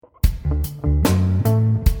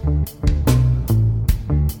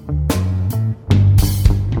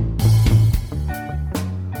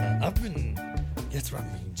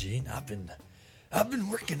I've been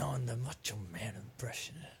working on the Macho Man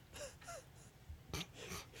impression.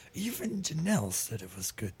 Even Janelle said it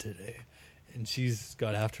was good today. And she's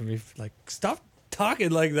got after me like, stop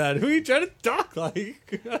talking like that. Who are you trying to talk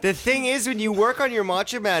like? The thing is, when you work on your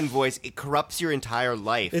Macho Man voice, it corrupts your entire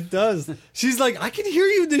life. It does. She's like, I can hear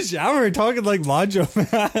you in the shower talking like Macho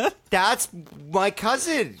Man. That's my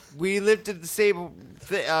cousin. We lived in the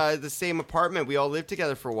same apartment. We all lived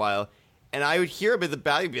together for a while. And I would hear him in the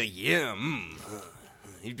back. He'd be like, yeah,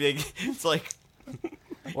 He'd be like, it's like,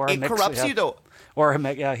 or it corrupts you though. Or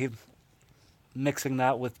he mixing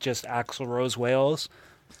that with just Axl Rose wails.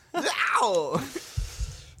 Ow!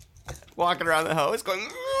 Walking around the house going,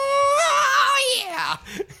 oh, yeah.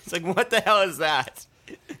 It's like, what the hell is that?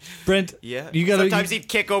 Brent, yeah. You gotta, sometimes he'd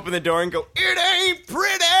kick open the door and go, it ain't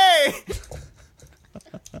pretty!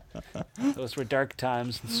 Those were dark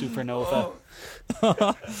times in Supernova.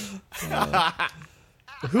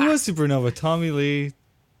 Who was Supernova? Tommy Lee?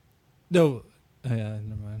 No. Oh, yeah,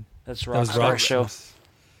 never mind. That's Rockstar Show.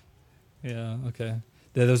 Yeah, okay.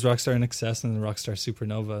 Yeah, there was Rockstar in Excess and then Rockstar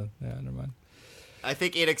Supernova. Yeah, never mind. I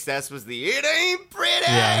think In Excess was the It Ain't Pretty.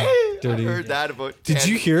 Yeah, dirty. I heard that about 10. Did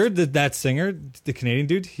you hear that singer, the Canadian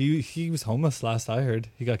dude? He was homeless last I heard.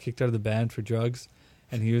 He got kicked out of the band for drugs,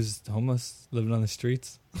 and he was homeless, living on the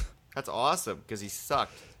streets. That's awesome, because he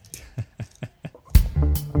sucked.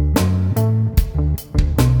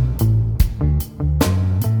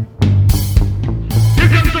 Here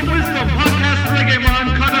comes some wisdom, podcast reggae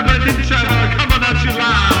man, Conor Bennett Trevor, coming at you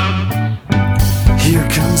loud. Here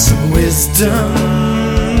comes some wisdom,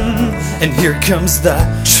 and here comes the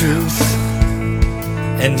truth.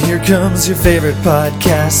 And here comes your favorite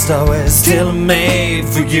podcast, always tailor-made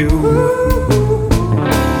for you.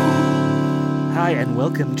 Hi, and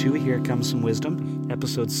welcome to Here Comes Some Wisdom,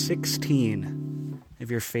 episode 16 of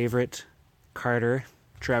your favorite Carter,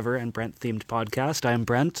 Trevor, and Brent-themed podcast. I'm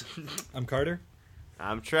Brent. I'm Carter.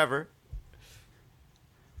 I'm Trevor.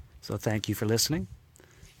 So thank you for listening.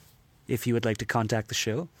 If you would like to contact the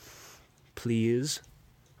show, please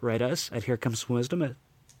write us at herecomeswisdom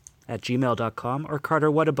at gmail.com. Or Carter,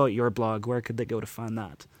 what about your blog? Where could they go to find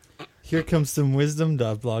that? Here comes some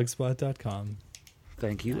wisdom.blogspot.com.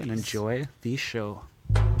 Thank you, and enjoy the show.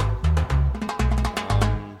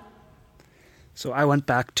 So I went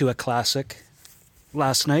back to a classic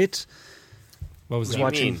last night. What was that?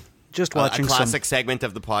 Watching a classic segment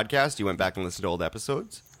of the podcast. You went back and listened to old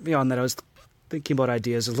episodes? Beyond that, I was thinking about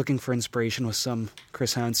ideas, looking for inspiration with some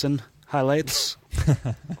Chris Hansen highlights.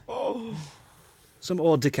 Some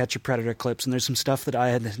old To Catch a Predator clips, and there's some stuff that I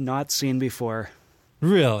had not seen before.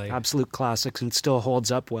 Really? Absolute classics, and it still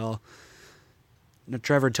holds up well. Now,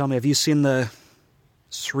 Trevor, tell me, have you seen the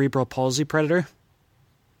Cerebral Palsy Predator?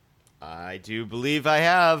 I do believe I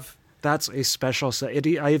have. That's a special set.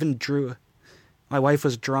 I even drew... My wife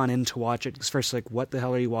was drawn in to watch it. It's first like, what the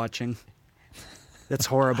hell are you watching? That's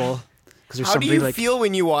horrible. How do you feel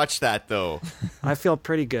when you watch that, though? I feel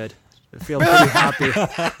pretty good. I feel pretty happy.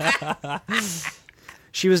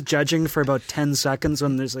 She was judging for about 10 seconds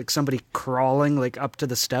when there's like somebody crawling like up to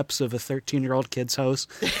the steps of a 13-year-old kid's house.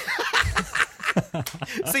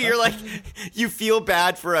 So you're like, you feel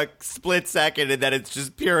bad for a split second and then it's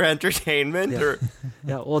just pure entertainment? Yeah. Or...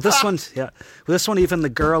 Yeah, well, this one, even the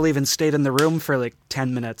girl even stayed in the room for like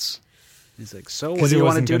 10 minutes. He's like, so what do you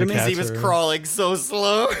want to do to me? He was crawling so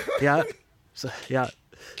slow. Yeah. So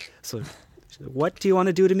what do you want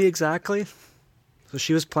to do to me exactly? So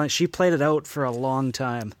she played it out for a long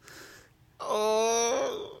time.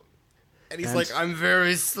 Oh. And he's like, I'm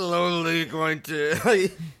very slowly going to...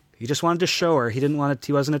 He just wanted to show her. He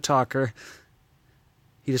wasn't a talker.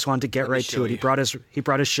 He just wanted to get right to it. He brought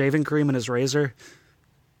his shaving cream and his razor.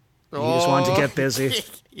 He just wanted to get busy.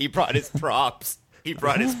 He brought his props. The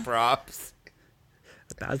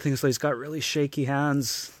bad thing is that he's got really shaky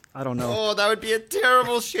hands. I don't know. Oh, that would be a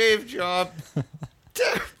terrible shave job.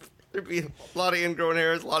 There'd be a lot of ingrown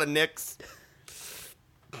hairs, a lot of nicks.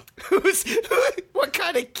 What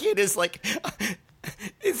kind of kid is like...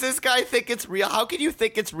 Does this guy think it's real? How can you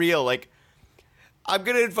think it's real? Like, I'm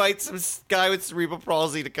going to invite some guy with cerebral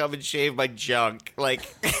palsy to come and shave my junk. Like,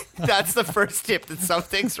 that's the first tip that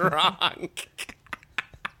something's wrong.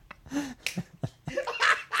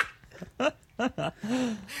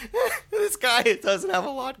 This guy doesn't have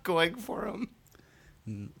a lot going for him.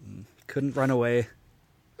 Couldn't run away.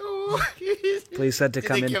 Oh. Police had to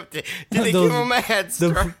come in. Did they give him a head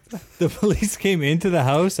start? The police came into the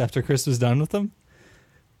house after Chris was done with them?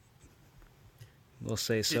 We'll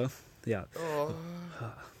say so. Yeah.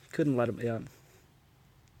 Couldn't let him. Yeah.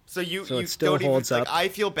 So you it still don't even holds like. up. I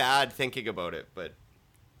feel bad thinking about it, but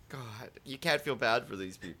God, you can't feel bad for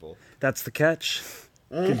these people. That's the catch.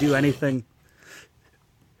 It could do anything.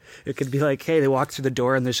 It could be like, hey, they walk through the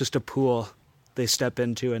door and there's just a pool they step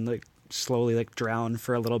into and like slowly like drown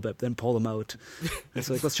for a little bit, then pull them out. It's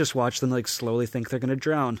like, let's just watch them like slowly think they're gonna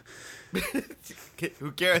drown.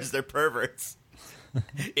 Who cares? They're perverts.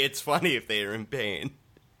 It's funny if they are in pain.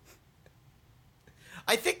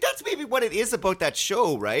 I think that's maybe what it is about that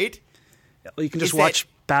show, right? Well, you can just Is watch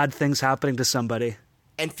bad things happening to somebody.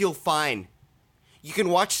 And feel fine. You can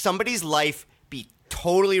watch somebody's life be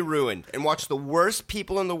totally ruined and watch the worst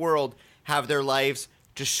people in the world have their lives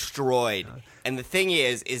destroyed. And the thing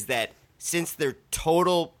is that since they're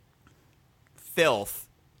total filth,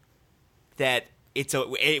 that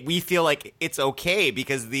we feel like it's okay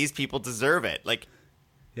because these people deserve it. Like,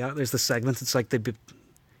 Yeah, there's the segments. It's like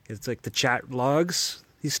the chat logs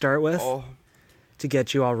you start with to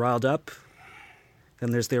get you all riled up.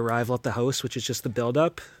 Then there's the arrival at the house, which is just the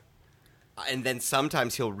build-up. and then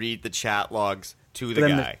sometimes he'll read the chat logs to the But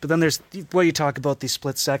guy. then there's what you talk about, the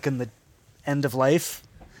split second, the end of life.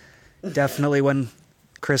 Definitely when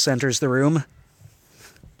Chris enters the room.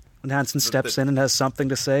 When Hansen steps in and has something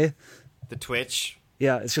to say. The Twitch.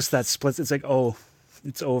 Yeah, it's just that split. It's like, oh,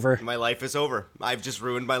 it's over. My life is over. I've just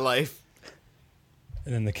ruined my life.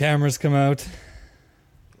 And then the cameras come out.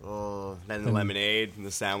 Oh, then the lemonade and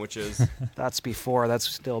the sandwiches. That's before. That's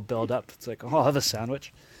still build up. It's like, oh, I'll have a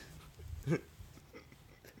sandwich.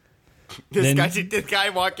 This guy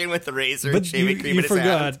walk in with the razor and shaving cream in his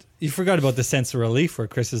hand. You forgot about the sense of relief where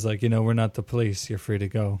Chris is like, we're not the police. You're free to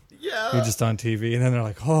go. Yeah. You're just on TV. And then they're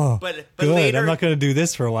like, oh, But good. later- I'm not going to do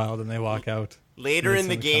this for a while. Then they walk out. Later And in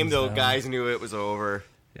the someone game, comes though, down. guys knew it was over.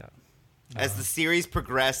 Yeah. As the series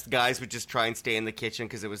progressed, guys would just try and stay in the kitchen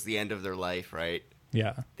because it was the end of their life, right?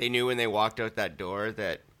 Yeah. They knew when they walked out that door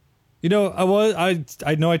that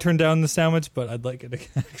I know I turned down the sandwich, but I'd like it again,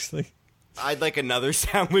 actually. I'd like another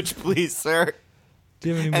sandwich, please, sir. Do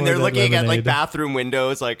you have any more And they're of that looking at like lemonade? bathroom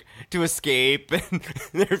windows, like to escape, and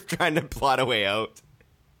they're trying to plot a way out.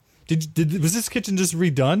 Was this kitchen just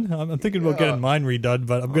redone? I'm thinking about getting mine redone,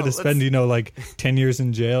 but I'm going to spend, like 10 years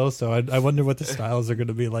in jail. So I wonder what the styles are going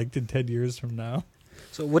to be like in 10 years from now.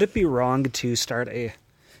 So would it be wrong to start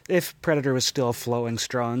if Predator was still flowing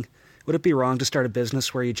strong, would it be wrong to start a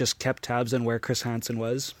business where you just kept tabs on where Chris Hansen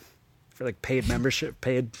was? For like paid membership,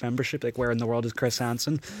 like where in the world is Chris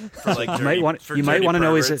Hansen? For like You might want to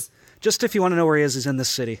know just if you want to know where he is, he's in this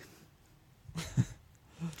city.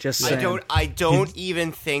 Just saying. I don't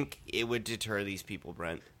even think it would deter these people,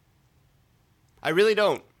 Brent. I really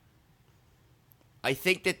don't. I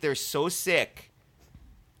think that they're so sick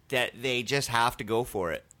that they just have to go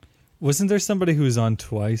for it. Wasn't there somebody who was on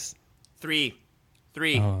twice? Three.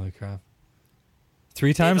 Oh, holy crap.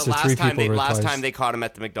 3 times The or 3 people were last twice? time they caught him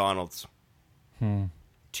at the McDonald's.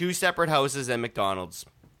 2 separate houses and McDonald's.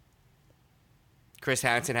 Chris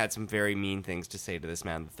Hansen had some very mean things to say to this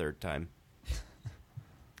man the third time.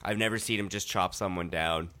 I've never seen him just chop someone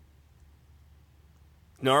down.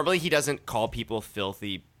 Normally he doesn't call people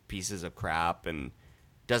filthy pieces of crap and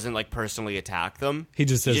doesn't like personally attack them. He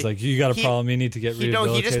just says, you got a problem, you need to get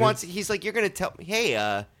rehabilitated. He just wants, he's like, you're going to tell me,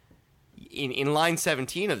 hey, in line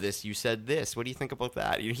 17 of this, you said this. What do you think about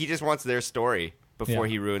that? He just wants their story before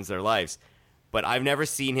he ruins their lives. But I've never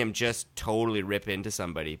seen him just totally rip into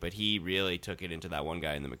somebody. But he really took it into that one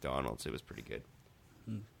guy in the McDonald's. It was pretty good.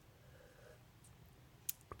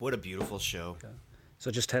 What a beautiful show. So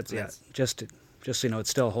just just so you know, it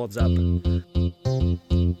still holds up.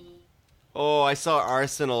 Oh, I saw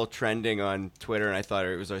Arsenal trending on Twitter, and I thought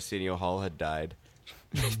it was Arsenio Hall had died.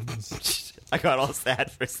 I got all sad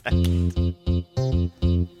for a second.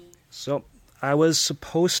 So I was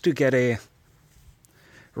supposed to get a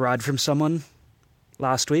ride from someone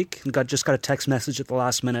last week and just got a text message at the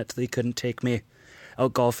last minute that he couldn't take me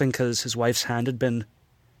out golfing because his wife's hand had been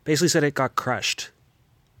basically said it got crushed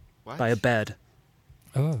by a bed.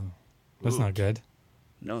 Oh, that's not good.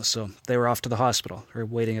 No, so they were off to the hospital or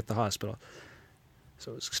waiting at the hospital.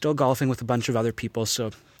 So I was still golfing with a bunch of other people.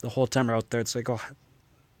 So the whole time we're out there, it's like, oh,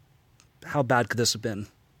 how bad could this have been?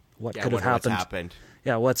 What could have happened? What's happened?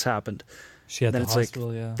 Yeah, what's happened? She had Then the it's hospital,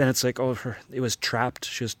 like, yeah. Then it's like, oh, it was trapped.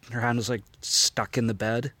 Her hand was like stuck in the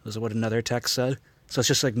bed. Was what another text said. So it's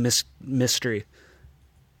just like mystery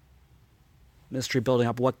building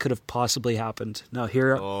up. What could have possibly happened? Now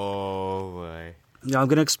here, Oh, boy. now I'm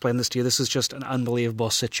going to explain this to you. This is just an unbelievable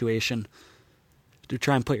situation. To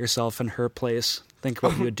try and put yourself in her place. Think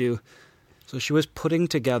what you would do. So she was putting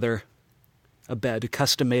together a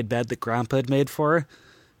custom-made bed that Grandpa had made for her.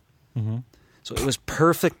 So it was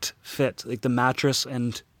perfect fit, like the mattress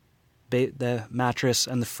and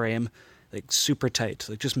the frame, like super tight,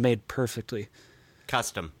 like just made perfectly.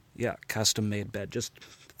 Custom. Yeah, custom made bed, just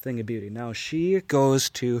thing of beauty. Now she goes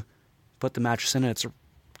to put the mattress in, and it's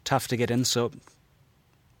tough to get in, so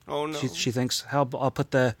Oh no. she thinks, I'll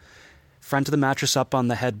put the front of the mattress up on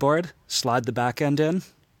the headboard, slide the back end in,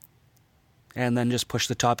 and then just push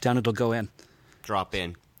the top down, it'll go in. Drop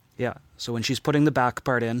in. Yeah, so when she's putting the back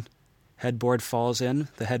part in, headboard falls in,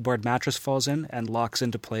 the headboard mattress falls in, and locks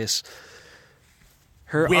into place.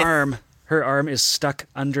 Her arm is stuck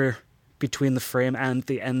under between the frame and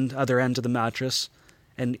the other end of the mattress,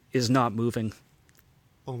 and is not moving.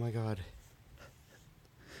 Oh my god.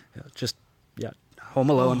 Home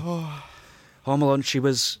alone. Home alone.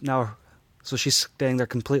 So she's staying there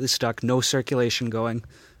completely stuck, no circulation going,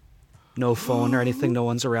 no phone or anything, no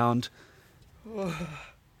one's around.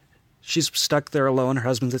 She's stuck there alone. Her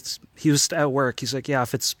husband, he was at work. He's like, yeah,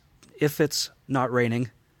 if it's not raining,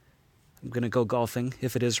 I'm going to go golfing.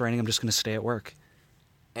 If it is raining, I'm just going to stay at work.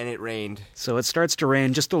 And it rained. So it starts to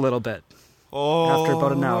rain just a little bit. After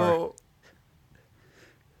about an hour.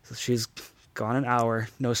 So she's gone an hour,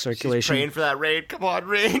 no circulation. She's praying for that rain. Come on,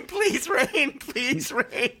 rain. Please, rain. Please,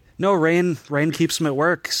 rain. No, rain keeps him at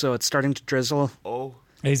work, so it's starting to drizzle. Oh.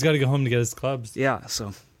 He's got to go home to get his clubs. Yeah,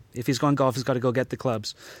 so if he's going golf, he's got to go get the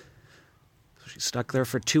clubs. So she's stuck there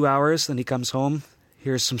for 2 hours, then he comes home,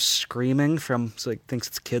 hears some screaming from, thinks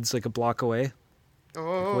it's kids like a block away.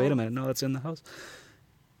 Oh. Like, wait a minute, no, that's in the house.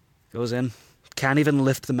 Goes in, can't even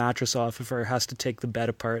lift the mattress off of her, has to take the bed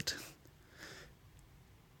apart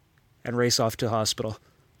and race off to hospital.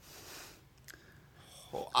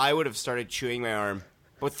 I would have started chewing my arm.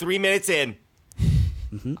 But 3 minutes in,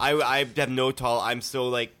 I have no I'm so,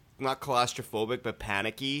 not claustrophobic, but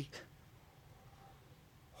panicky.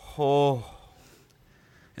 Oh.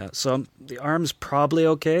 Yeah, so the arm's probably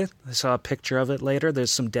okay. I saw a picture of it later.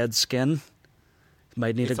 There's some dead skin.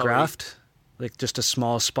 Might need a graft. Like just a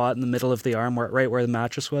small spot in the middle of the arm, right where the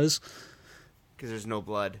mattress was. Because there's no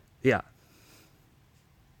blood. Yeah.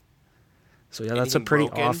 So yeah, that's a Anything pretty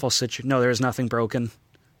broken? awful situation. No, there's nothing broken.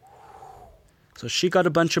 So she got a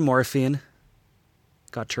bunch of morphine.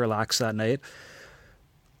 Got to relax that night.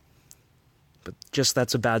 But just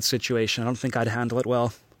that's a bad situation. I don't think I'd handle it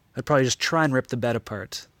well. I'd probably just try and rip the bed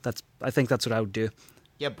apart. I think that's what I would do.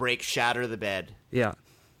 Yeah, shatter the bed. Yeah.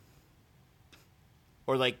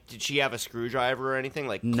 Or, did she have a screwdriver or anything?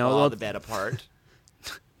 No, claw the bed apart?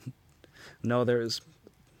 No, there's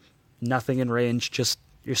nothing in range. Just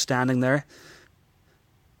you're standing there,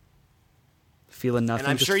 feeling nothing.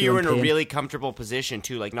 And I'm just sure you were in feeling a pain. really comfortable position,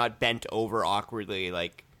 too. Not bent over awkwardly,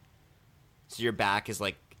 so your back is,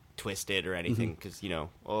 twisted or anything. Because,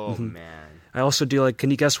 oh, man. I also do,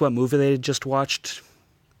 can you guess what movie they just watched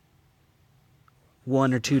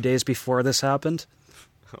 1 or 2 days before this happened?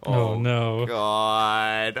 Oh, no.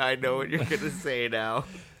 God, I know what you're gonna say now.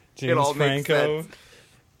 James all makes Franco.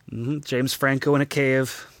 sense. James Franco in a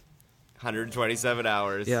cave. 127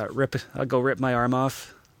 hours. Yeah, I'll go rip my arm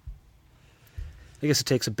off. I guess it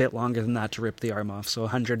takes a bit longer than that to rip the arm off. So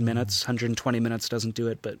 100 minutes, 120 minutes doesn't do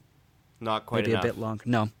it, but Not quite maybe enough. a bit longer.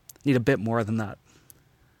 No, need a bit more than that.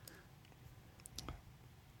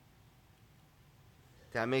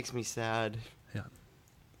 That makes me sad. Yeah.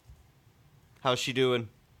 How's she doing?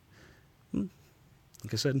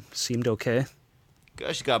 Like I said, seemed okay.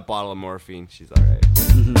 Gosh, she got a bottle of morphine. She's all right.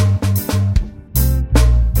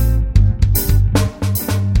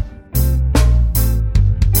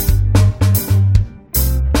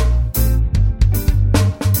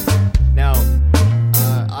 Now,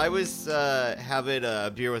 I was having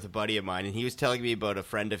a beer with a buddy of mine, and he was telling me about a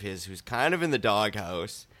friend of his who's kind of in the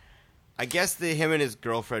doghouse. I guess him and his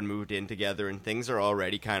girlfriend moved in together, and things are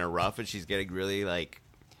already kind of rough, and she's getting really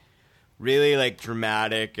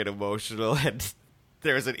dramatic and emotional, and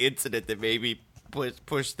there's an incident that maybe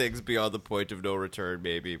pushed things beyond the point of no return,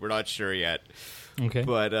 maybe. We're not sure yet. Okay.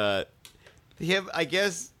 But I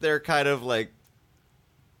guess they're kind of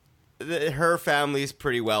her family's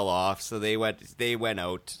pretty well off, so they went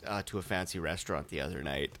out to a fancy restaurant the other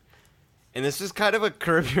night. And this was kind of a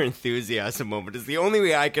Curb Your Enthusiasm moment. It's the only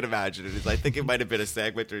way I can imagine it. I think it might have been a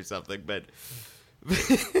segment or something, but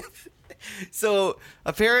so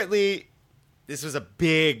apparently this was a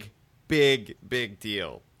big, big, big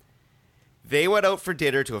deal. They went out for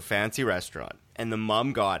dinner to a fancy restaurant, and the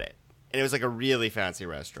mom got it. And it was a really fancy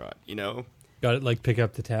restaurant, Got it, pick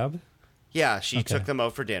up the tab? Yeah, she Okay. took them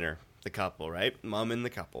out for dinner, the couple, right? Mom and the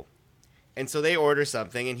couple. And so they order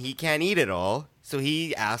something, and he can't eat it all, so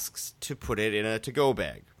he asks to put it in a to-go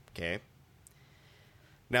bag, okay?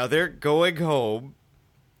 Now they're going home,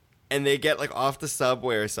 and they get like off the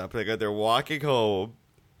subway or something, and they're walking home,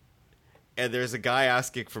 and there's a guy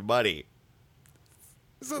asking for money.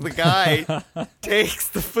 So the guy takes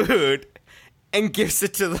the food and gives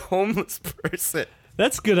it to the homeless person.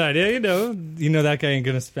 That's a good idea. You know that guy ain't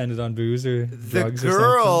gonna spend it on booze or The drugs or something.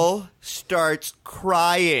 girl starts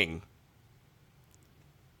crying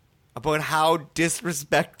about how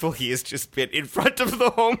disrespectful he has just been in front of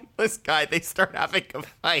the homeless guy. They start having a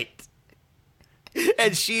fight.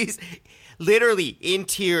 And she's literally in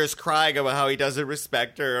tears crying about how he doesn't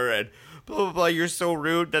respect her and blah, blah, blah. You're so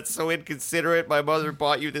rude. That's so inconsiderate. My mother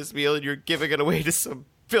bought you this meal and you're giving it away to some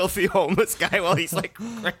filthy homeless guy while he's like...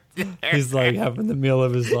 He's like having the meal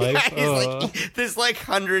of his life. Yeah, he's like, this like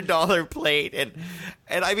 $100 plate. And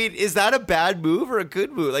I mean, is that a bad move or a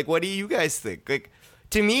good move? Like, what do you guys think? Like,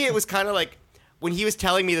 to me, it was kind of like... When he was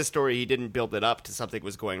telling me the story, he didn't build it up to something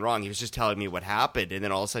was going wrong. He was just telling me what happened. And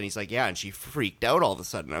then all of a sudden, he's like, yeah, and she freaked out all of a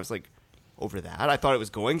sudden. I was like, over that? I thought it was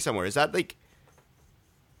going somewhere. Is that like...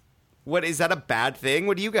 What, is that a bad thing?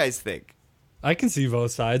 What do you guys think? I can see both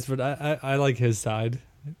sides, but I like his side.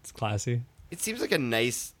 It's classy. It seems like a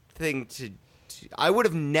nice thing to I would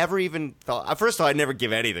have never even thought... First of all, I'd never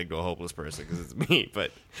give anything to a homeless person because it's me.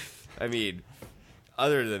 But, I mean,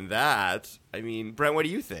 other than that, I mean, Brent, what do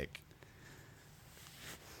you think?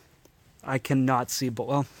 I cannot see both.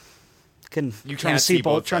 Well, You trying can't to see see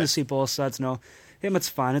both Trying to sides. see both sides. No, him. It's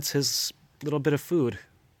fine. It's his little bit of food.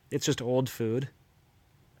 It's just old food.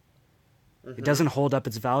 It doesn't hold up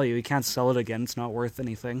its value. He can't sell it again. It's not worth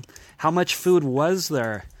anything. How much food was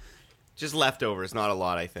there? Just leftovers, not a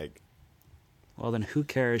lot, I think. Well, then who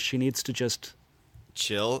cares? She needs to just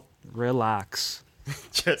Chill. relax.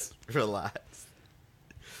 Just relax.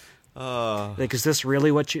 Oh. Like, is this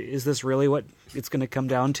really what it's going to come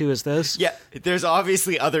down to? Is this? Yeah, there's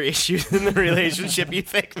obviously other issues in the relationship, you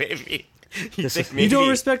think, maybe. You don't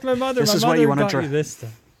respect my mother. This My is what mother you wanna got draw- you this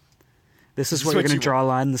stuff. This is what you're what going you to draw a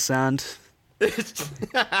line in the sand.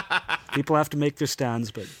 People have to make their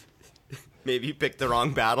stands, but Maybe you picked the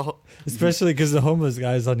wrong battle. Especially because the homeless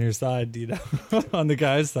guy's on your side, on the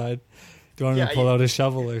guy's side. Do you want him to pull out a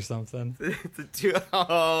shovel or something?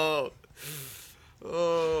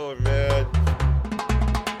 Oh, man.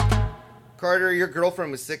 Carter, your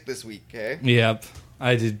girlfriend was sick this week, okay? Yep.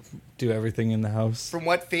 I did do everything in the house. From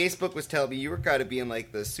what Facebook was telling me, you were kind of being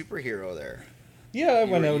like the superhero there. Yeah, I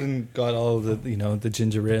went out and got all the, the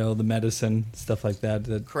ginger ale, the medicine, stuff like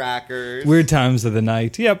that. Crackers. Weird times of the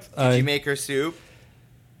night. Yep. Did you make her soup?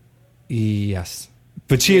 Yes.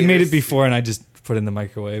 But she had made it before, and I just put it in the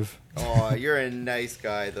microwave. Oh, you're a nice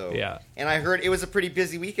guy, though. Yeah. And I heard it was a pretty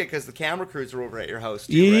busy weekend because the camera crews were over at your house,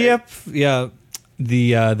 too, right? Yep. Yeah.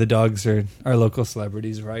 The dogs are local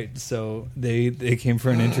celebrities, right? So they came for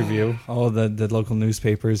an interview. All the local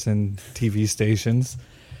newspapers and TV stations.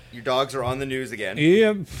 Your dogs are on the news again.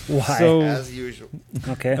 Yep. Why? So As usual.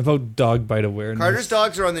 okay. about dog bite awareness. Carter's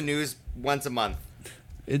dogs are on the news once a month.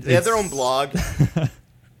 They have their own blog.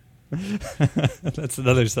 That's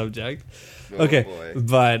another subject. Oh, Okay, boy.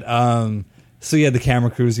 but so yeah, the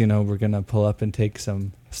camera crews, we're gonna pull up and take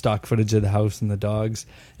some stock footage of the house and the dogs,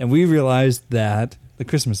 and we realized that the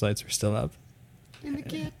Christmas lights were still up. In the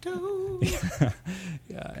ghetto.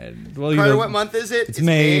 Yeah, and, well, Carter, what month is it? It's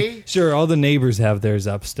May. Sure, all the neighbors have theirs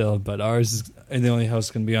up still, but ours is the only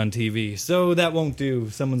house going to be on TV, so that won't do.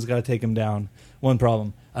 Someone's got to take them down. One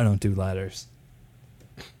problem: I don't do ladders.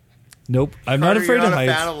 Nope, I'm Carter, not afraid you're of not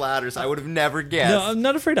heights. a fan of ladders. I would have never guessed. No, I'm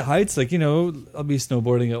not afraid of heights. Like, I'll be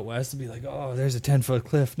snowboarding out west and be like, oh, there's a 10-foot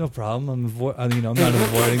cliff. No problem. I'm not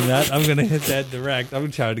avoiding that. I'm going to hit that direct.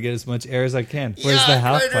 I'm trying to get as much air as I can. Where's the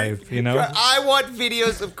half Carter, pipe, I want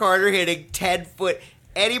videos of Carter hitting 10-foot.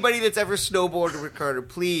 Anybody that's ever snowboarded with Carter,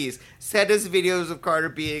 please send us videos of Carter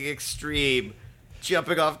being extreme,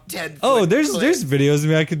 jumping off 10-foot Oh, there's cliffs. videos of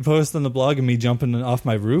me I could post on the blog of me jumping off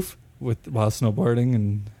my roof while snowboarding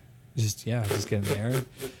and just getting there.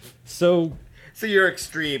 So you're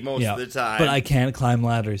extreme most of the time. But I can't climb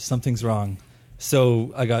ladders. Something's wrong.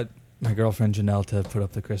 So I got my girlfriend Janelle to put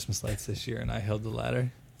up the Christmas lights this year, and I held the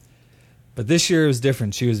ladder. But this year it was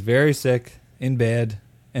different. She was very sick, in bed,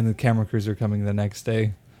 and the camera crews were coming the next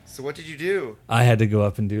day. So what did you do? I had to go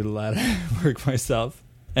up and do the ladder work myself,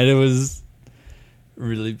 and it was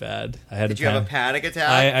really bad. Did you have a panic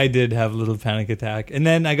attack? I did have a little panic attack, and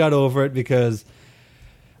then I got over it because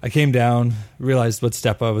I came down, realized what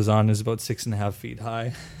step I was on is about 6.5 feet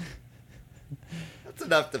high. That's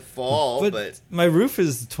enough to fall, but my roof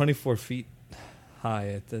is 24 feet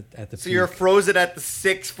high at the so peak. you're frozen at the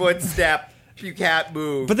 6-foot step. You can't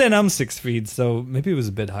move. But then I'm 6 feet, so maybe it was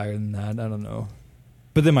a bit higher than that. I don't know.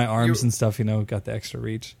 But then my arms and stuff, got the extra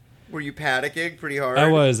reach. Were you panicking pretty hard? I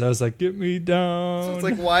was like, get me down. So it's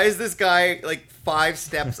like, why is this guy like 5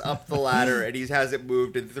 steps up the ladder and he hasn't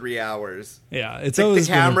moved in 3 hours? Yeah, it's Like always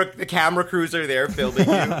the camera crews are there filming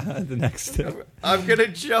you. the next step. I'm gonna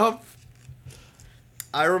jump.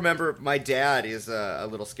 I remember my dad is a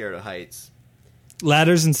little scared of heights.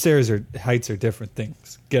 Ladders and heights are different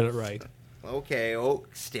things. Get it right. Okay,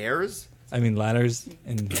 stairs? I mean, ladders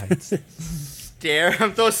and heights.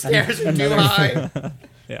 Those stairs are too high.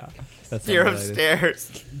 Yeah, that's Fear of unrelated.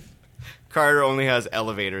 stairs. Carter only has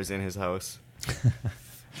elevators in his house.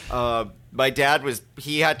 My dad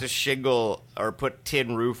he had to shingle or put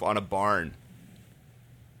tin roof on a barn.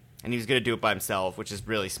 And he was going to do it by himself, which is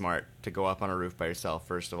really smart to go up on a roof by yourself.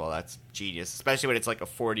 First of all, that's genius. Especially when it's like a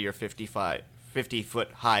 40 or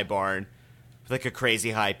 50-foot high barn with like a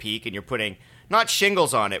crazy high peak. And you're putting not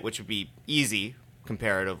shingles on it, which would be easy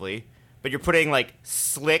comparatively. But you're putting like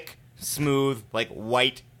slick, smooth, like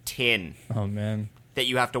white tin Oh man, that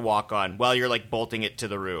you have to walk on while you're like bolting it to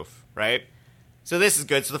the roof, right? So this is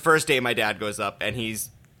good. So the first day my dad goes up and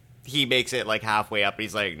he makes it like halfway up and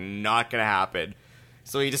he's like, not gonna happen.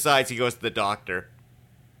 So he decides he goes to the doctor.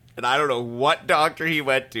 And I don't know what doctor he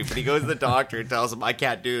went to, but he goes to the doctor and tells him, I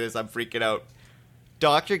can't do this, I'm freaking out.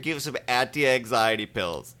 Doctor gives him anti-anxiety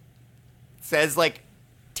pills. Says like,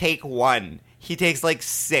 take 1. He takes like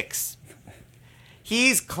 6.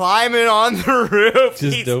 He's climbing on the roof.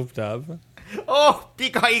 just doped up. Oh,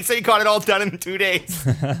 he said he got it all done in 2 days.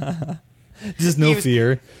 Just no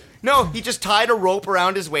fear. No, he just tied a rope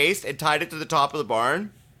around his waist and tied it to the top of the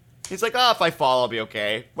barn. He's like, if I fall, I'll be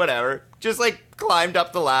okay. Whatever. Just like climbed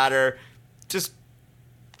up the ladder. Just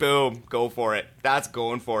boom, go for it. That's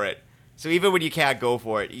going for it. So even when you can't go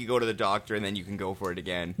for it, you go to the doctor and then you can go for it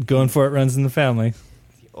again. Going for it runs in the family.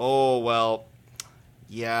 Oh, well,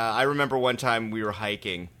 yeah, I remember one time we were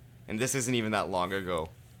hiking, and this isn't even that long ago.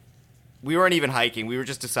 We weren't even hiking. We were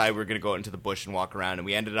just deciding we were going to go out into the bush and walk around, and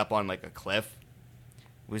we ended up on, like, a cliff.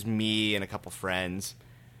 It was me and a couple friends.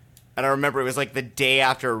 And I remember it was, like, the day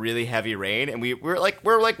after a really heavy rain, and we were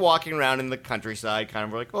walking around in the countryside, kind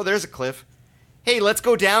of. We're like, oh, there's a cliff. Hey, let's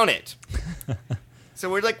go down it. So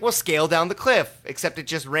we're like, we'll scale down the cliff, except it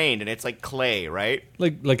just rained, and it's, like, clay, right?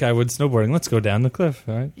 Like I would snowboarding. Let's go down the cliff,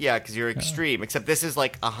 all right? Yeah, because you're extreme. Except this is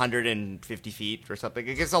like 150 feet or something.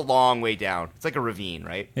 It's a long way down. It's like a ravine,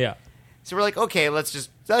 right? Yeah. So we're like, okay, let's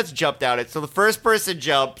jump down it. So the first person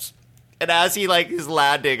jumps, and as he like is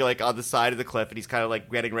landing like on the side of the cliff, and he's kind of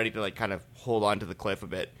like getting ready to like kind of hold on to the cliff a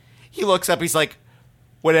bit, he looks up. He's like,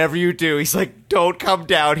 whatever you do, he's like, don't come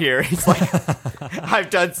down here. He's like,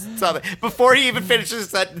 I've done something. Before he even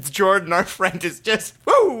finishes the sentence, Jordan, our friend, is just,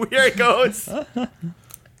 whoo, here he goes.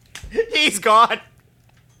 He's gone.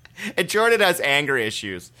 And Jordan has anger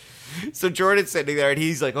issues. So Jordan's sitting there, and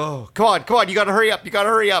he's like, oh, come on, you gotta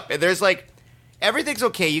hurry up. And there's like, everything's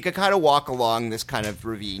okay. You can kind of walk along this kind of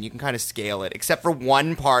ravine. You can kind of scale it, except for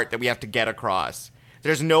one part that we have to get across.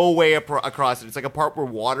 There's no way across it. It's like a part where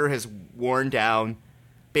water has worn down.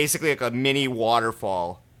 Basically like a mini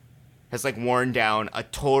waterfall has like worn down a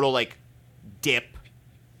total like dip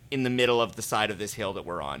in the middle of the side of this hill that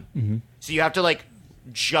we're on. Mm-hmm. So you have to like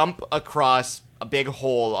jump across a big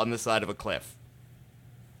hole on the side of a cliff.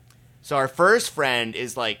 So our first friend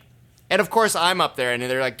is like, and of course I'm up there and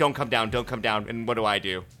they're like, don't come down. And what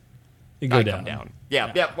do? You go I down. come down.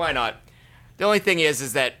 Yeah, why not? The only thing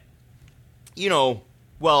is that, you know,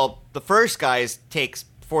 well, the first guy takes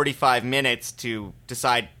 45 minutes to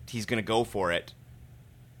decide he's going to go for it.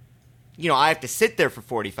 You know, I have to sit there for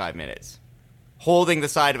 45 minutes holding the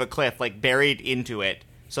side of a cliff, like buried into it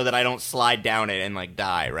so that I don't slide down it and like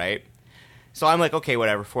die, right? So I'm like, okay,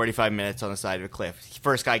 whatever, 45 minutes on the side of a cliff.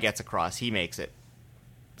 First guy gets across, he makes it.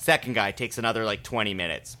 Second guy takes another like 20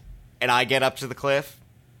 minutes. And I get up to the cliff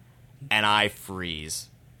and I freeze.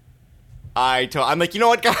 I'm like, you know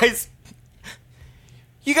what, guys?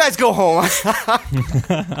 You guys go home.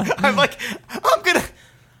 I'm like, I'm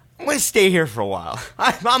gonna stay here for a while.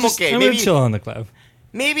 I'm okay. I'm Maybe gonna chill on the cliff.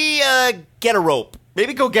 Maybe get a rope.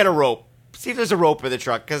 Maybe go get a rope. See if there's a rope in the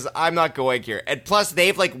truck, because I'm not going here. And plus,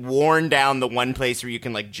 they've like worn down the one place where you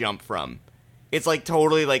can like jump from. It's like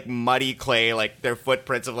totally like muddy clay. Like their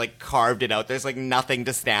footprints have like carved it out. There's like nothing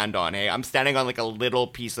to stand on. Hey, I'm standing on like a little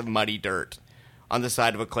piece of muddy dirt on the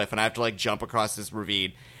side of a cliff, and I have to like jump across this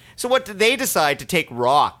ravine. So what did they decide to take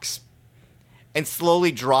rocks and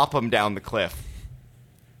slowly drop them down the cliff?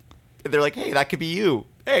 And they're like, hey, that could be you.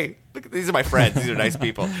 Hey, look, these are my friends. These are nice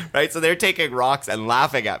people, right? So they're taking rocks and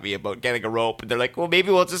laughing at me about getting a rope. And they're like, well,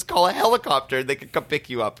 maybe we'll just call a helicopter and they can come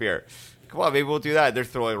pick you up here. Come on, maybe we'll do that. They're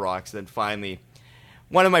throwing rocks. And then finally,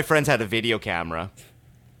 one of my friends had a video camera.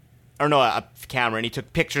 or no, a camera, and he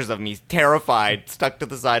took pictures of me, terrified, stuck to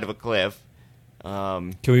the side of a cliff.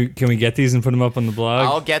 Can we get these and put them up on the blog?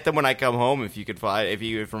 I'll get them when I come home if you could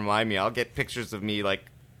remind me. I'll get pictures of me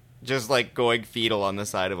just going fetal on the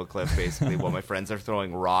side of a cliff, basically, while my friends are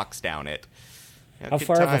throwing rocks down it. Yeah, How good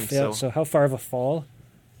far time, of a fall? So how far of a fall?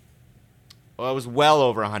 Well, I was well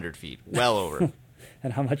over 100 feet. Well over.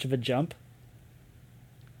 And how much of a jump?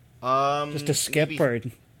 Just a maybe- skip or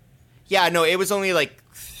Yeah, no, it was only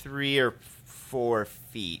 3 or 4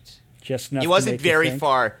 feet. just enough? It to wasn't make you very think?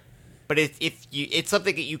 far, but it's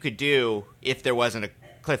something that you could do if there wasn't a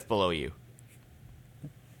cliff below you.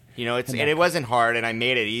 And it wasn't hard, and I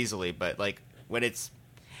made it easily. But when it's,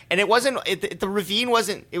 and it wasn't, the ravine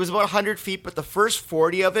wasn't. It was about 100 feet, but the first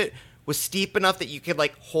 40 of it was steep enough that you could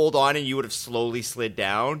hold on, and you would have slowly slid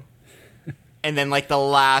down. And then the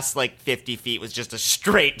last 50 feet was just a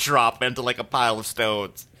straight drop into a pile of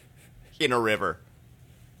stones in a river.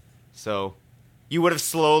 So you would have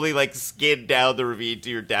slowly skid down the ravine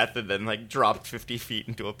to your death, and then dropped 50 feet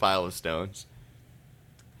into a pile of stones.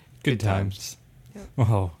 Good times.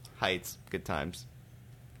 Oh, Heights, good times.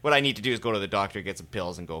 What I need to do is go to the doctor, get some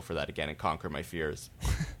pills, and go for that again and conquer my fears.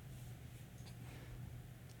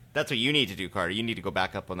 That's what you need to do, Carter. You need to go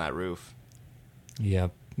back up on that roof. yeah.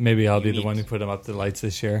 Maybe I'll be the need- one who put them up the lights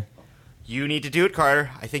this year. You need to do it,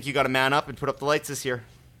 Carter. I think you got to man up and put up the lights this year.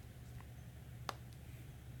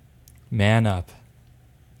 Man up.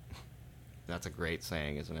 That's a great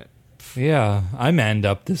saying, isn't it? Yeah, I manned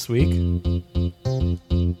up this week.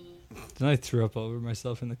 Then I threw up over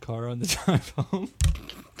myself in the car on the drive home.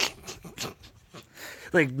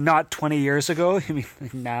 Not 20 years ago. I mean,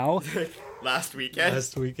 now. Last weekend,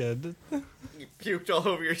 Last weekend. you puked all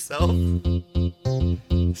over yourself.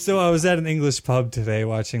 So I was at an English pub today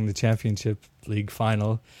watching the Championship League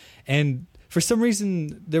final, and for some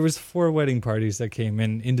reason there was 4 wedding parties that came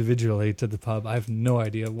in individually to the pub. I have no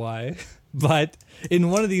idea why, but in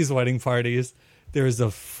one of these wedding parties there was a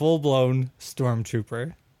full-blown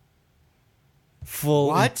stormtrooper,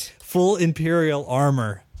 full Imperial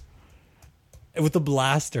armor with a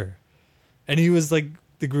blaster, and he was the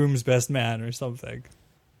groom's best man or something.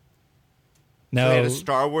 So they had a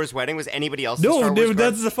Star Wars wedding. Was anybody else? No, Star Wars dude,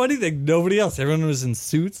 that's the funny thing. Nobody else. Everyone was in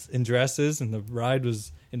suits and dresses, and the bride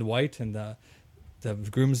was in white, and the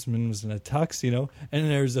groomsman was in a tux, And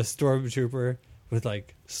there was a stormtrooper with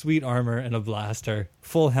sweet armor and a blaster,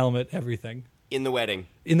 full helmet, everything in the wedding.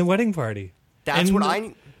 in the wedding party. That's And-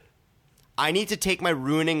 what I need to take my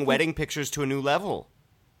ruining wedding pictures to a new level.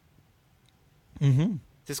 Mm-hmm.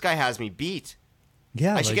 This guy has me beat.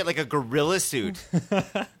 Yeah, I should get a gorilla suit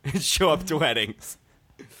and show up to weddings.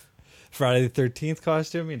 Friday the 13th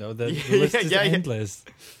costume. The Yeah, list is yeah. endless.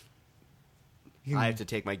 I have to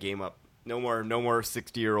take my game up. No more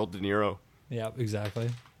 60-year-old De Niro. Yeah, exactly.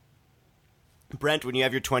 Brent, when you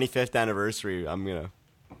have your 25th anniversary, I'm gonna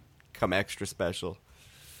come extra special.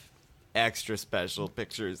 Extra special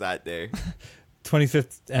pictures that day.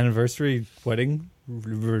 25th anniversary wedding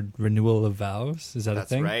renewal of vows. Is that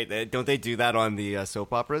That's a thing? right. Don't they do that on the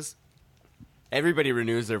soap operas? Everybody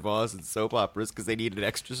renews their vows in soap operas because they need an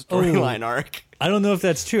extra storyline arc. I don't know if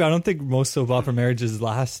that's true. I don't think most soap opera marriages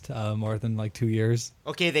last more than 2 years.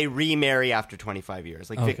 Okay, they remarry after 25 years.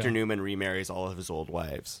 Okay. Victor Newman remarries all of his old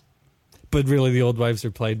wives. But really, the old wives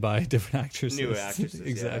are played by different actresses. New actresses,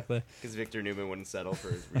 exactly. Because Victor Newman wouldn't settle for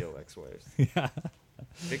his real ex-wives. Yeah.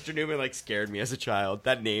 Victor Newman scared me as a child.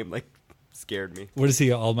 That name scared me. What is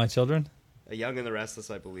he? All My Children? A Young and the Restless,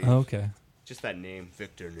 I believe. Oh, okay. Just that name,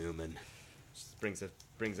 Victor Newman, just brings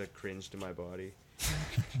a cringe to my body.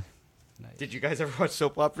 Nice. Did you guys ever watch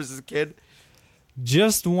soap operas as a kid?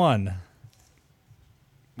 Just one.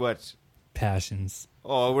 What? Passions.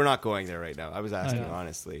 Oh, we're not going there right now. I was asking know.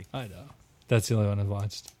 honestly. I know. That's the only one I've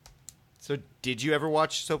watched. So, did you ever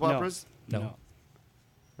watch soap operas? No.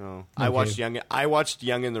 No. Okay. I watched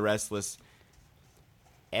Young and the Restless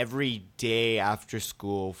every day after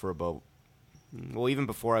school for about, well, even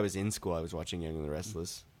before I was in school, I was watching Young and the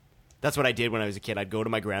Restless. That's what I did when I was a kid. I'd go to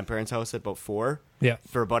my grandparents' house at about 4 Yeah.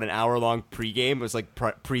 for about an hour-long pregame. It was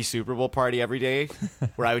pre-Super Bowl party every day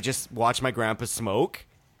where I would just watch my grandpa smoke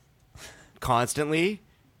constantly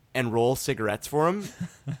and roll cigarettes for him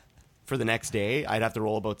for the next day. I'd have to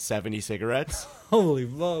roll about 70 cigarettes. Holy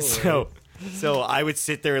moly. So I would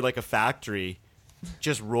sit there like a factory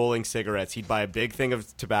just rolling cigarettes. He'd buy a big thing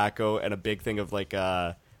of tobacco and a big thing of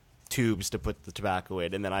tubes to put the tobacco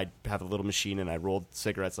in, and then I'd have a little machine and I'd roll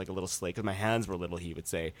cigarettes like a little slate because my hands were little, he would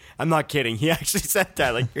say. I'm not kidding. He actually said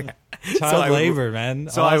that. Child labor, man.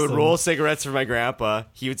 So I would Awesome. roll cigarettes for my grandpa.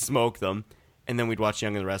 He would smoke them, and then we'd watch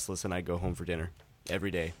Young and the Restless, and I'd go home for dinner every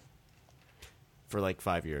day. for like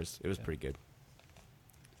 5 years. It was pretty good.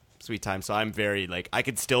 Sweet time. So I'm very like I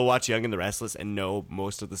could still watch Young and the Restless and know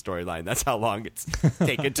most of the storyline. That's how long it's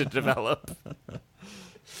taken to develop.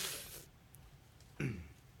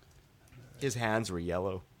 His hands were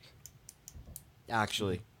yellow.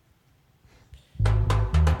 Actually. I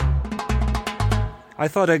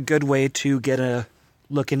thought a good way to get a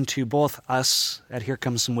look into both us at Here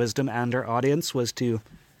Comes Some Wisdom and our audience was to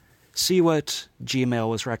see what Gmail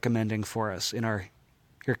was recommending for us in our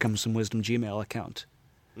Here Comes Some Wisdom Gmail account.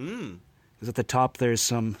 Because at the top there's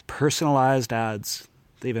some personalized ads.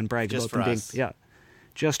 They even bragged Just about them for being us. yeah,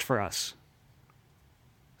 just for us.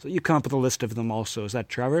 So you come up with a list of them also. Is that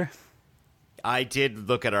Trevor? I did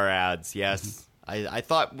look at our ads, yes. I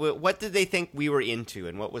thought, what did they think we were into,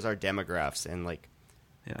 and what was our demographics, and like,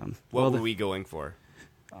 Yeah. what were we going for?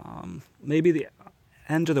 Maybe the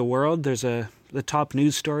end of the world. The top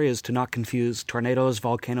news story is to not confuse tornadoes,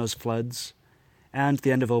 volcanoes, floods, and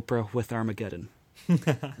the end of Oprah with Armageddon.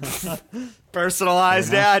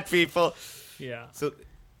 Personalized ad, people. Yeah. So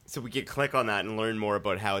we could click on that and learn more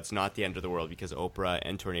about how it's not the end of the world because Oprah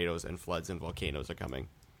and tornadoes and floods and volcanoes are coming.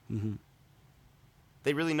 Mm-hmm.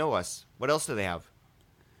 They really know us. What else do they have?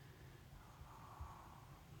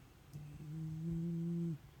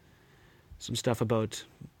 Some stuff about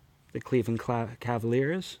the Cleveland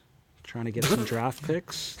Cavaliers trying to get some draft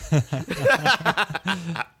picks.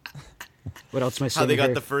 What else am I seeing How they got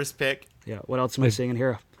here? the first pick? Yeah. What else am I seeing in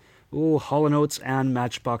here? Ooh, Hall & Oates and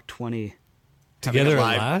Matchbox 20. Together at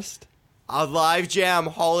live- last? A live jam,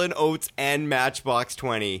 Hall & Oates and Matchbox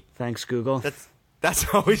 20. Thanks, Google. That's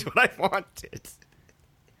always what I wanted.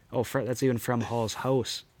 Oh, that's even from Hall's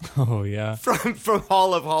house. Oh, yeah. From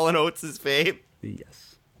Hall & Oates' fame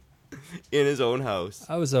Yes. in his own house.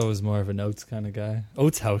 I was always more of an Oates kind of guy.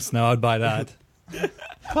 Oates House. Now I'd buy that.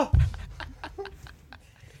 But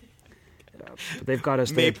they've got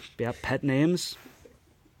us Maybe- pet names.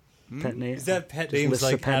 Pet names. Is that pet Just names lists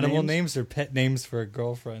of like pet animal names? names or pet names for a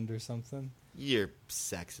girlfriend or something? You're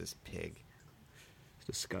sexist pig.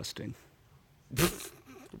 Disgusting.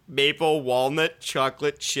 Maple walnut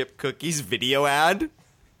chocolate chip cookies video ad.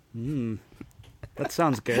 That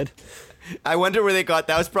sounds good. I wonder where they got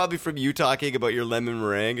that. Was probably from you talking about your lemon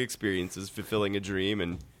meringue experiences, fulfilling a dream.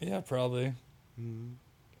 And Yeah, probably.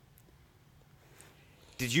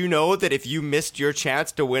 did you know that if you missed your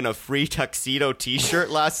chance to win a free tuxedo T-shirt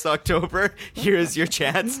last October, here is your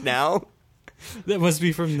chance now? That must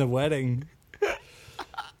be from the wedding.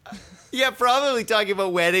 Yeah, probably talking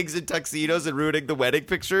about weddings and tuxedos and ruining the wedding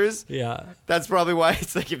pictures. Yeah. That's probably why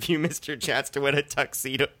it's like if you missed your chance to win a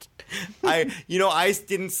tuxedo. I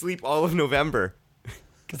didn't sleep all of November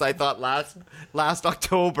because I thought last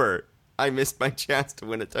October I missed my chance to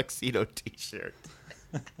win a tuxedo T-shirt.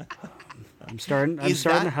 I'm starting Is to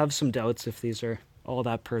that- have some doubts if these are all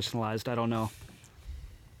that personalized. I don't know.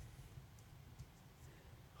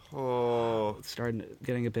 Oh, It's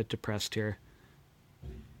getting a bit depressed here.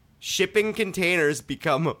 shipping containers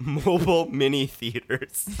become mobile mini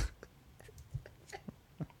theaters.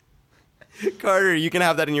 Carter, you can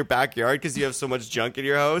have that in your backyard because you have so much junk in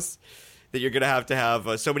your house that you're going to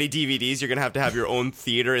have so many DVDs, you're going to have your own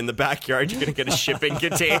theater in the backyard. You're going to get a shipping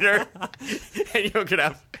container. And you're going to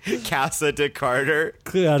have Casa de Carter.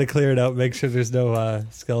 Gotta clear it out. Make sure there's no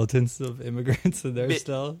skeletons of immigrants in there Bi-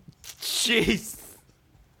 still. Jeez.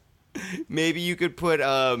 Maybe you could put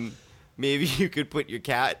your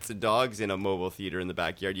cats and dogs in a mobile theater in the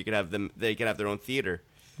backyard. You could have them. They can have their own theater.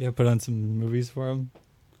 Yeah, put on some movies for them.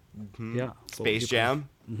 Yeah. Space Jam.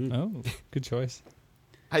 Oh, good choice.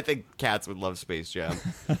 I think cats would love Space Jam.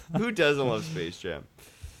 Who doesn't love Space Jam?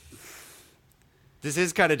 This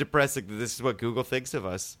is kind of depressing that this is what Google thinks of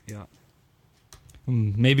us. Yeah.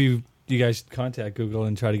 Maybe you guys should contact Google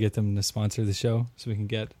and try to get them to sponsor the show so we can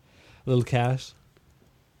get a little cash.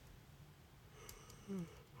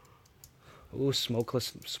 Ooh,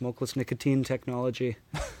 smokeless nicotine technology.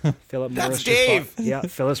 Philip That's Morris Dave!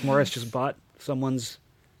 Phyllis Morris just bought someone's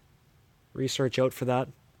research out for that.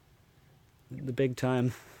 The big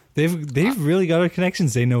time. They've really got our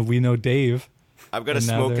connections. We know Dave. I'm going to And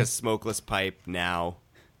now smoke they're- a smokeless pipe now.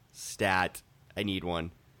 Stat. I need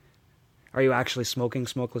one. Are you actually smoking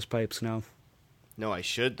smokeless pipes now? No, I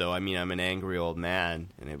should, though. I mean, I'm an angry old man,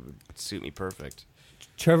 and it would suit me perfect.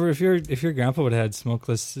 Trevor, if your grandpa would have had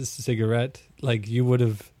smokeless cigarette, like you would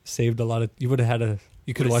have saved a lot of. You would have had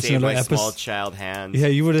You could Would've watch saved another my small episode. child hands. Yeah,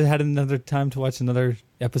 you would have had another time to watch another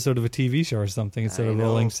episode of a TV show or something instead I of know.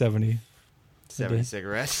 rolling 70. 70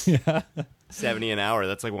 cigarettes. Yeah, 70 an hour.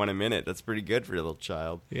 That's like one a minute. That's pretty good for a little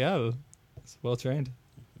child. yeah, it's well trained.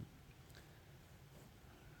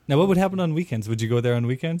 Now, what would happen on weekends? Would you go there on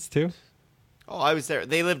weekends too? Oh, I was there.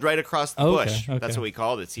 They lived right across the Oh, okay, bush. okay. That's what we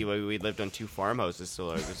called it. See, we lived on 2 farmhouses.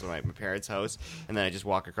 So this was my parents' house, and then I just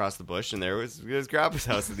walk across the bush, and there was Grandpa's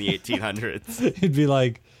house in the 1800s. He'd be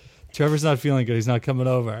like, Trevor's not feeling good. He's not coming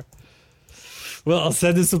over. Well, I'll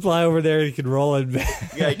send the supply over there. You can roll in bed.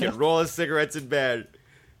 Yeah, he could roll his cigarettes in bed.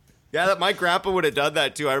 Yeah, my grandpa would have done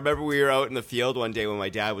that too. I remember we were out in the field one day when my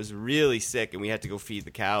dad was really sick, and we had to go feed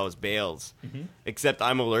the cows bales. Mm-hmm. Except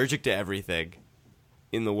I'm allergic to everything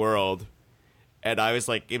in the world. And I was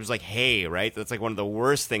like, it was like hay, right? That's like one of the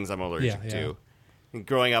worst things I'm allergic to. And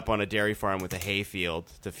growing up on a dairy farm with a hay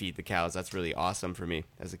field to feed the cows, that's really awesome for me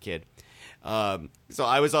as a kid. So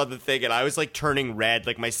I was on the thing, and I was like turning red.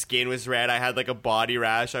 Like my skin was red. I had like a body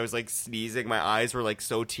rash. I was like sneezing. My eyes were like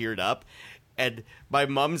so teared up. And my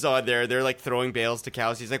mom's on there. They're like throwing bales to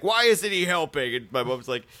cows. He's like, why isn't he helping? And my mom's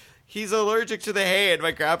like, he's allergic to the hay. And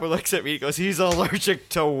my grandpa looks at me and goes, he's allergic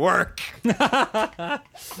to work.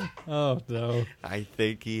 Oh, no. I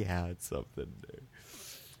think he had something there.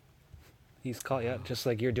 He's called, yeah, just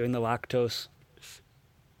like you're doing the lactose.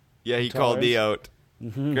 Yeah, he called me out.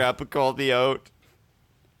 Mm-hmm. Grandpa called me out.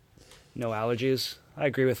 No allergies. I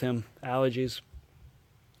agree with him. Allergies.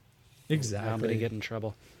 Exactly. Now I'm going to get in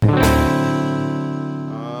trouble.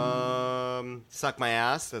 Suck my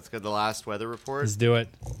ass. That's good. The last weather report. Let's do it.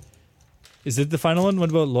 Is it the final one? What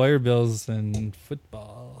about lawyer bills and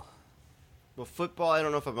football? Well, football, I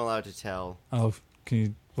don't know if I'm allowed to tell. Oh, can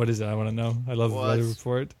you? What is it? I want to know. I love the weather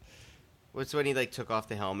report. What's when he like took off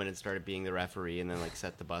the helmet and started being the referee and then like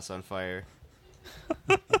set the bus on fire?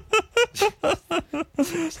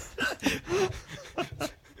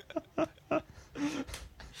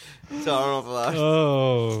 So I don't know if I'm allowed.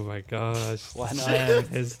 Oh my gosh! Why not?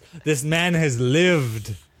 This man has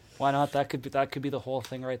lived. Why not? That could be the whole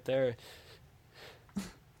thing right there.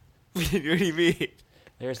 What do you mean?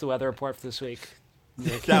 There's the weather report for this week.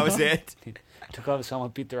 That was it? He took off his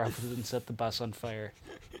helmet, beat the ref, and set the bus on fire.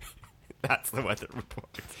 That's the weather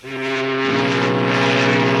report.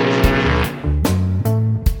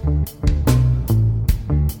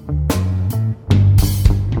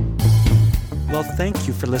 Well, thank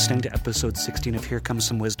you for listening to episode 16 of Here Comes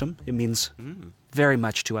Some Wisdom. It means very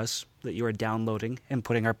much to us that you are downloading and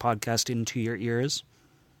putting our podcast into your ears.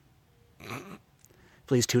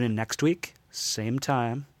 Please tune in next week, same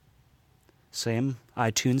time, same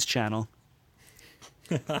iTunes channel,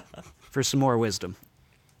 for some more wisdom.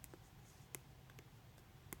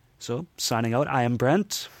 So, signing out, I am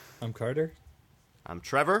Brent, I'm Carter. I'm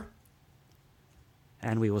Trevor.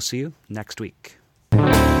 and we will see you next week.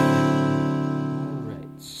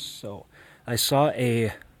 So, I saw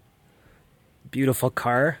a beautiful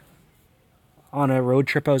car on a road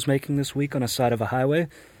trip I was making this week on a side of a highway.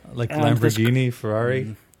 Like And this- Lamborghini,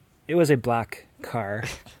 Ferrari, It was a black car,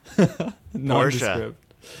 nondescript.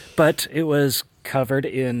 but it was covered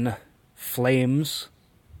in flames,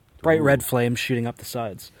 bright red flames shooting up the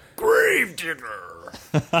sides. Grave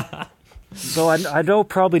digger. So I know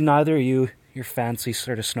probably neither of you, you're fancy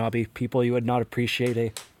sort of snobby people, you would not appreciate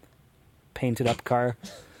a painted up car.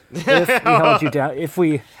 But if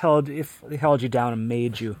we held you down and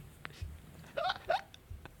made you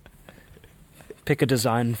pick a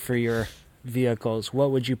design for your vehicles,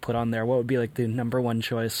 what would you put on there? What would be like the number one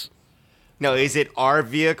choice? No, is it our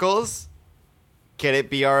vehicles? Can it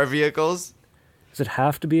be our vehicles? Does it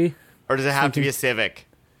have to be? Or does it have to be a Civic?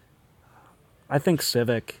 I think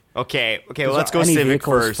Civic. Okay, well, let's go Any Civic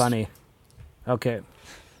vehicle is first. funny. Okay.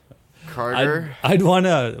 Carter? I'd want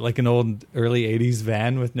like an old early 80s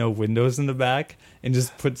van with no windows in the back and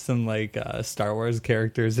just put some like Star Wars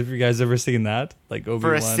characters. Have you guys ever seen that? Like Obi-Wan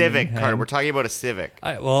For a Civic, and Carter. Han. We're talking about a Civic.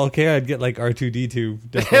 I'd get like R2-D2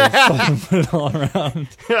 definitely put it all around.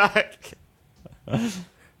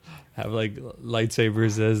 Have like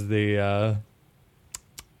lightsabers as the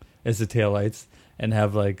taillights, and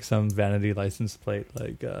have like some vanity license plate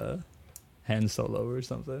like Han Solo or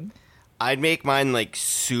something. I'd make mine like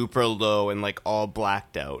super low and like all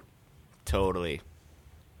blacked out. Totally.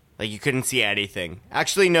 Like you couldn't see anything.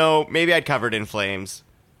 Actually, no. Maybe I'd cover it in flames.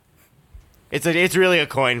 It's really a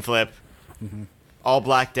coin flip. Mm-hmm. All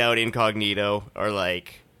blacked out, incognito, or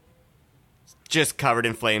like just covered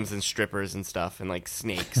in flames and strippers and stuff, and like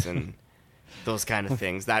snakes and those kind of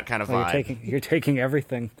things. That kind of Well, vibe. you're taking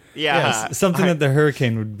everything. Yeah, Something that the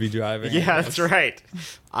Hurricane would be driving. Yeah, that's right.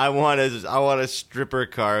 I want a stripper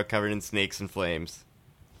car covered in snakes and flames.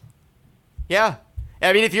 Yeah,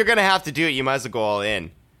 I mean, if you're gonna have to do it, you might as well go all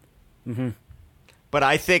in. Mm-hmm. But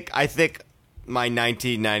I think my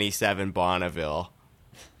 1997 Bonneville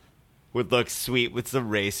would look sweet with some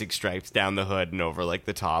racing stripes down the hood and over like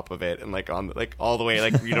the top of it, and like on like all the way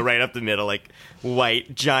like right up the middle,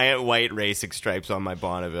 like giant white racing stripes on my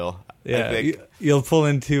Bonneville. Yeah, I think. you'll pull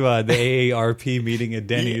into the AARP meeting at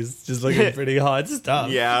Denny's, just looking pretty hot stuff.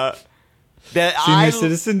 Yeah. Senior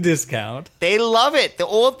citizen discount. They love it. The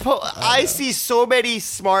I see so many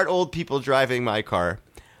smart old people driving my car.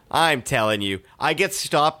 I'm telling you, I get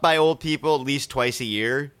stopped by old people at least twice a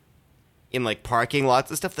year in like parking lots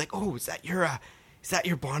and stuff. Like, oh, is that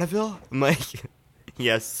your Bonneville? I'm like,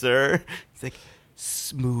 yes, sir. It's like,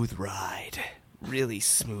 smooth ride, really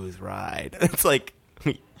smooth ride. It's like,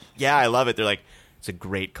 yeah, I love it. They're like, it's a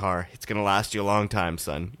great car. It's gonna last you a long time,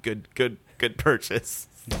 son. Good purchase.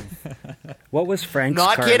 What was Frank's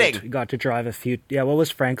Not car kidding. that we got to drive a few? Yeah, what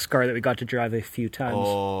was Frank's car that we got to drive a few times?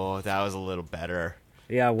 Oh, that was a little better.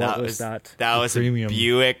 Yeah, what was that? That was premium. a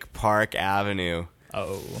Buick Park Avenue.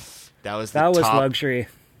 Oh, That was That was top. luxury.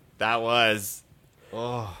 That was.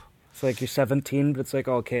 Oh, It's like you're 17, but it's like,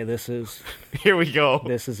 okay, this is here we go.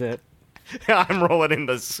 it. I'm rolling in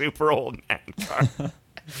the super old man car.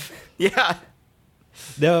 Yeah.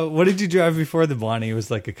 now what did you drive before the Bonnie? It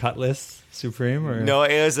was like a Cutlass Supreme, or No,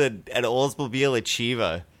 it was an Oldsmobile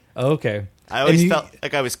Achieva. Oh, okay. I always And felt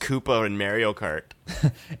like I was Koopa in Mario Kart.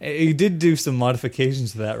 you did do some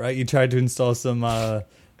modifications to that, right? You tried to install some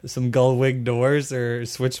gull wing doors or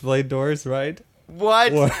switchblade doors, right?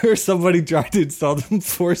 What? Or somebody tried to install them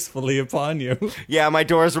forcefully upon you. Yeah, my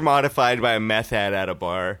doors were modified by a meth head at a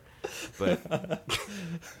bar. But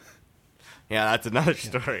yeah, that's another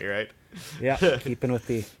story, right? Yeah, keeping with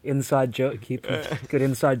the inside joke, keeping good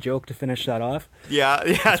inside joke to finish that off. Yeah,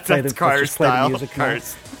 play that's the- let's car just play the style. music now.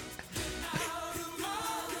 Cars.